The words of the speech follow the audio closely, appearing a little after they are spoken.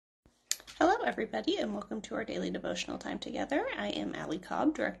Hello, everybody, and welcome to our daily devotional time together. I am Allie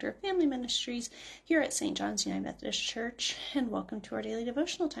Cobb, Director of Family Ministries here at St. John's United Methodist Church, and welcome to our daily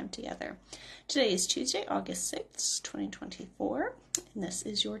devotional time together. Today is Tuesday, August 6th, 2024, and this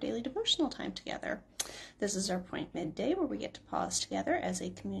is your daily devotional time together. This is our point midday where we get to pause together as a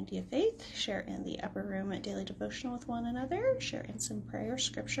community of faith, share in the upper room at daily devotional with one another, share in some prayer,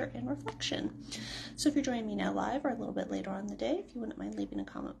 scripture, and reflection. So if you're joining me now live or a little bit later on in the day, if you wouldn't mind leaving a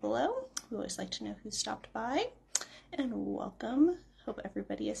comment below. We always like to know who stopped by, and welcome. Hope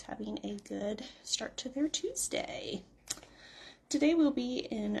everybody is having a good start to their Tuesday. Today we'll be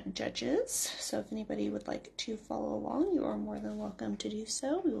in Judges, so if anybody would like to follow along, you are more than welcome to do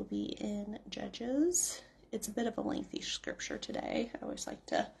so. We will be in Judges. It's a bit of a lengthy scripture today. I always like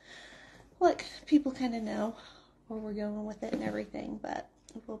to let people kind of know where we're going with it and everything, but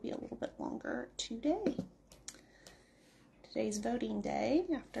it will be a little bit longer today. Today's voting day.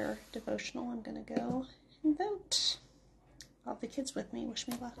 After devotional, I'm going to go and vote. I'll have the kids with me. Wish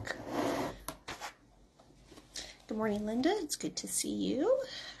me luck. Good morning, Linda. It's good to see you.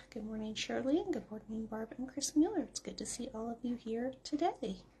 Good morning, Shirley. And good morning, Barb and Chris Mueller. It's good to see all of you here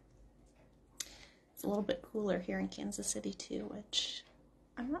today. It's a little bit cooler here in Kansas City, too, which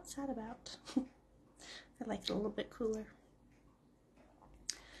I'm not sad about. I like it a little bit cooler.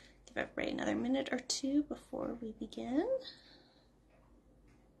 Give everybody another minute or two before we begin.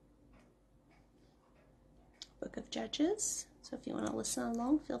 Book of Judges. So if you want to listen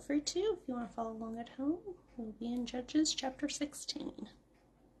along, feel free to. If you want to follow along at home, we'll be in Judges chapter 16.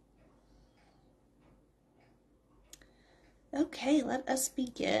 Okay, let us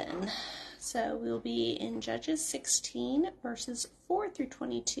begin. So we'll be in Judges 16, verses 4 through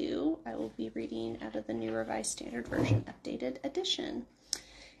 22. I will be reading out of the New Revised Standard Version, Updated Edition.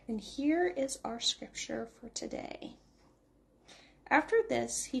 And here is our scripture for today. After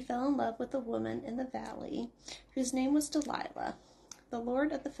this, he fell in love with a woman in the valley, whose name was Delilah. The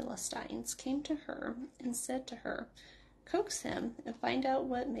Lord of the Philistines came to her and said to her, "Coax him and find out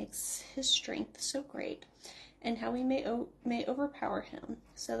what makes his strength so great, and how we may overpower him,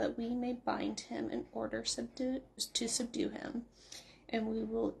 so that we may bind him in order to subdue him. And we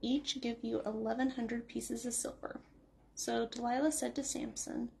will each give you 1,100 pieces of silver." So Delilah said to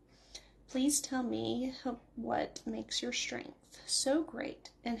Samson, "Please tell me what makes your strength so great,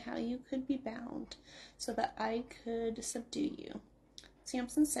 and how you could be bound, so that I could subdue you."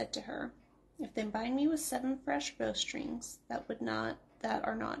 Samson said to her, "If they bind me with 7 fresh bowstrings that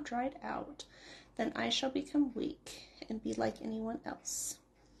are not dried out, then I shall become weak and be like anyone else."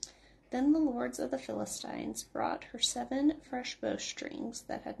 Then the lords of the Philistines brought her 7 fresh bowstrings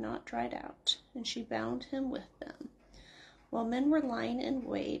that had not dried out, and she bound him with them. While men were lying in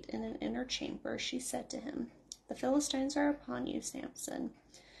wait in an inner chamber, she said to him, "The Philistines are upon you, Samson."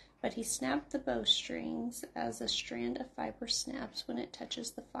 But he snapped the bowstrings as a strand of fiber snaps when it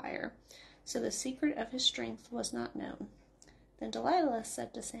touches the fire, so the secret of his strength was not known. Then Delilah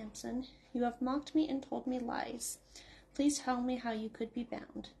said to Samson, "You have mocked me and told me lies. Please tell me how you could be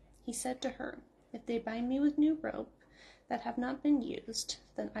bound." He said to her, "If they bind me with new rope that have not been used,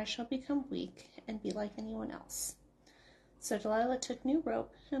 then I shall become weak and be like anyone else." So Delilah took new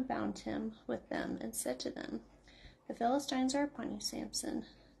rope and bound him with them and said to them, "The Philistines are upon you, Samson.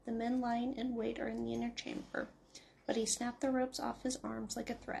 The men lying in wait are in the inner chamber." But he snapped the ropes off his arms like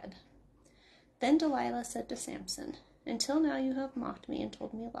a thread. Then Delilah said to Samson, "Until now you have mocked me and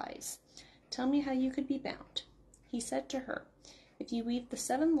told me lies. Tell me how you could be bound." He said to her, "If you weave the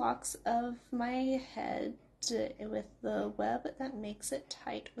 7 locks of my head with the web that makes it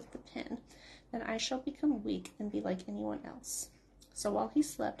tight with the pin, then I shall become weak and be like anyone else." So while he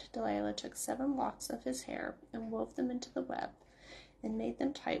slept, Delilah took 7 locks of his hair and wove them into the web and made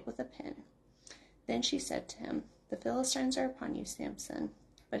them tight with a pin. Then she said to him, "The Philistines are upon you, Samson."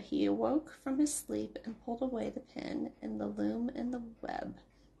 But he awoke from his sleep and pulled away the pin and the loom and the web.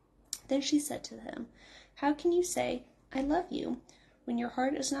 Then she said to him, "How can you say, 'I love you,' when your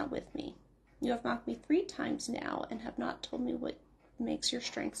heart is not with me? You have mocked me 3 times now and have not told me what makes your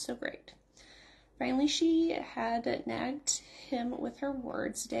strength so great." Finally, she had nagged him with her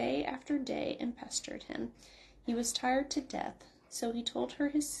words day after day and pestered him. He was tired to death, so he told her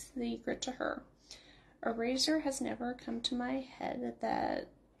his secret to her. "A razor has never come to my head that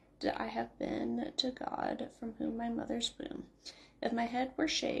I have been to God from whom my mother's womb. If my head were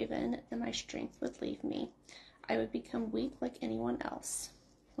shaven, then my strength would leave me. I would become weak like anyone else."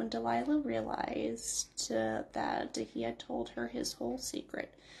 When Delilah realized that he had told her his whole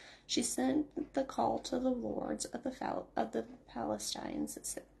secret, she sent the call to the lords of the Philistines,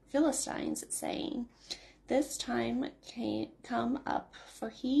 saying, this time come up, for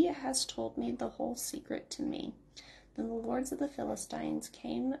he has told me the whole secret to me." Then the lords of the Philistines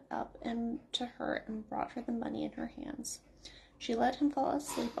came up to her and brought her the money in her hands. She let him fall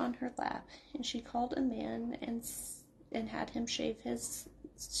asleep on her lap, and she called a man and had him shave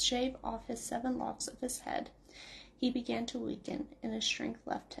off his 7 locks of his head. He began to weaken, and his strength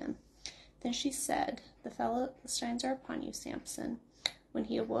left him. Then she said, "The Philistines are upon you, Samson." When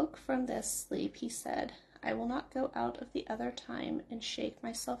he awoke from this sleep, he said, "I will not go out of the other time and shake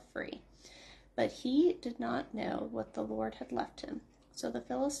myself free." But he did not know what the Lord had left him. So the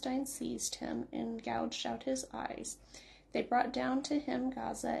Philistines seized him and gouged out his eyes. They brought down to him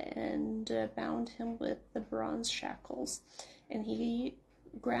Gaza and bound him with the bronze shackles, and he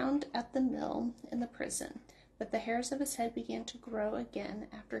ground at the mill in the prison. But the hairs of his head began to grow again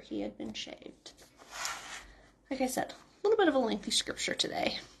after he had been shaved. Like I said, a little bit of a lengthy scripture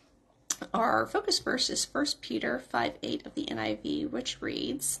today. Our focus verse is 1 Peter 5:8 of the NIV, which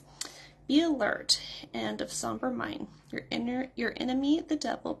reads, "Be alert and of somber mind. Your enemy, the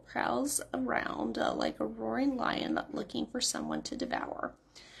devil, prowls around like a roaring lion looking for someone to devour."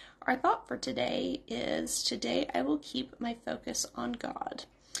 Our thought for today is, today I will keep my focus on God.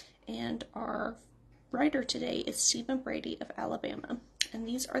 And our writer today is Stephen Brady of Alabama. And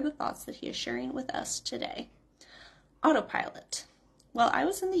these are the thoughts that he is sharing with us today. Autopilot. While I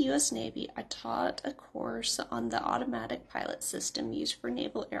was in the U.S. Navy, I taught a course on the automatic pilot system used for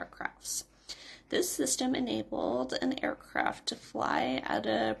naval aircrafts. This system enabled an aircraft to fly at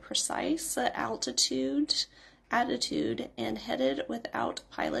a precise attitude, and headed without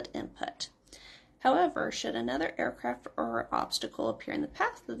pilot input. However, should another aircraft or obstacle appear in the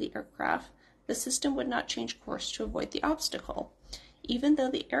path of the aircraft, the system would not change course to avoid the obstacle. Even though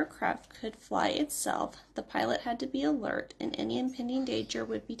the aircraft could fly itself, the pilot had to be alert, and any impending danger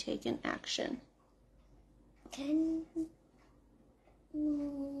would be taken action.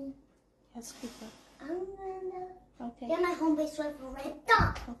 Yes, Cooper. I'm gonna Okay. get my home base rifle right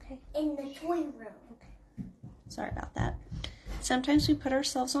dog. Okay. In the toy room. Okay. Sorry about that. Sometimes we put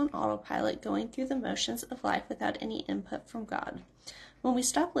ourselves on autopilot, going through the motions of life without any input from God. When we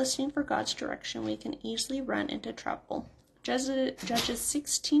stop listening for God's direction, we can easily run into trouble. Judges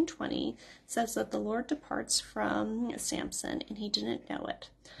 16:20 says that the Lord departs from Samson, and he didn't know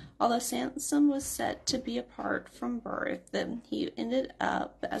it. Although Samson was set to be apart from birth, he ended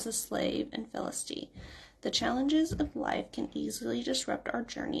up as a slave in Philistine. The challenges of life can easily disrupt our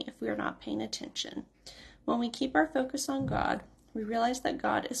journey if we are not paying attention. When we keep our focus on God, we realize that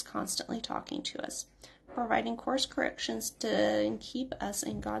God is constantly talking to us, providing course corrections to keep us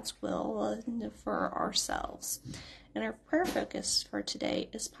in God's will for ourselves. And our prayer focus for today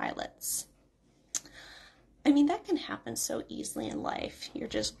is pilots. I mean, that can happen so easily in life. You're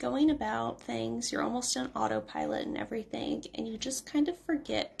just going about things, you're almost on autopilot and everything, and you just kind of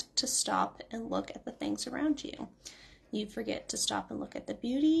forget to stop and look at the things around you. You forget to stop and look at the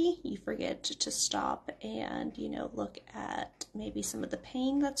beauty. You forget to stop and, look at maybe some of the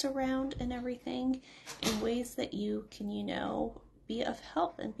pain that's around and everything in ways that you can, be of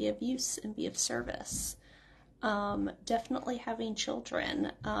help and be of use and be of service. Definitely having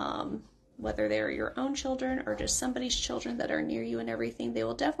children, whether they're your own children or just somebody's children that are near you and everything, they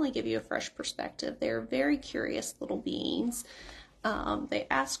will definitely give you a fresh perspective. They're very curious little beings. They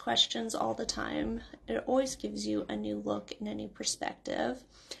ask questions all the time. It always gives you a new look and a new perspective.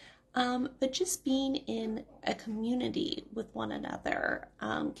 But just being in a community with one another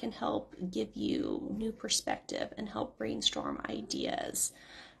can help give you new perspective and help brainstorm ideas.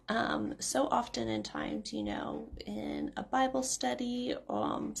 So often in times, in a Bible study,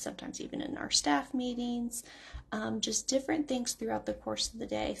 sometimes even in our staff meetings, just different things throughout the course of the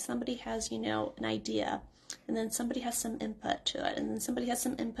day. Somebody has, an idea, and then somebody has some input to it, and then somebody has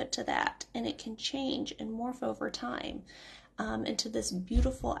some input to that, and it can change and morph over time into this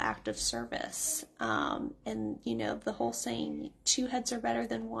beautiful act of service. And, the whole saying, 2 heads are better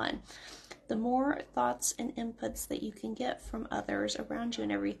than 1. The more thoughts and inputs that you can get from others around you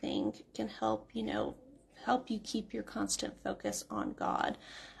and everything can help you keep your constant focus on God.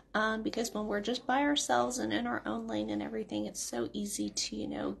 Because when we're just by ourselves and in our own lane and everything, it's so easy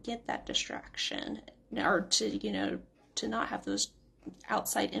to, get that distraction, or to not have those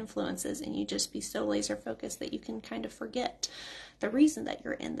outside influences, and you just be so laser focused that you can kind of forget the reason that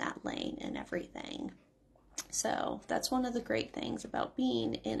you're in that lane and everything. So that's one of the great things about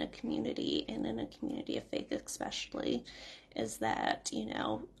being in a community, and in a community of faith especially, is that,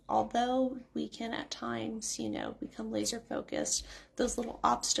 although we can at times, become laser focused, those little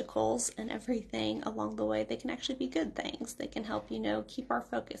obstacles and everything along the way, they can actually be good things. They can help, keep our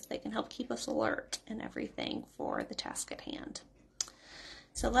focus. They can help keep us alert and everything for the task at hand.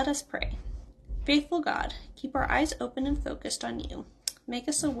 So let us pray. Faithful God, keep our eyes open and focused on you. Make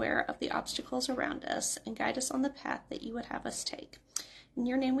us aware of the obstacles around us and guide us on the path that you would have us take. In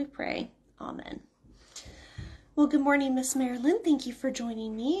your name we pray. Amen. Well, good morning, Miss Marilyn. Thank you for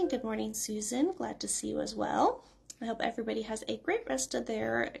joining me. And good morning, Susan. Glad to see you as well. I hope everybody has a great rest of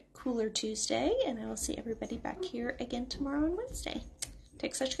their cooler Tuesday, and I will see everybody back here again tomorrow on Wednesday.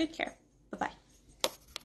 Take such good care.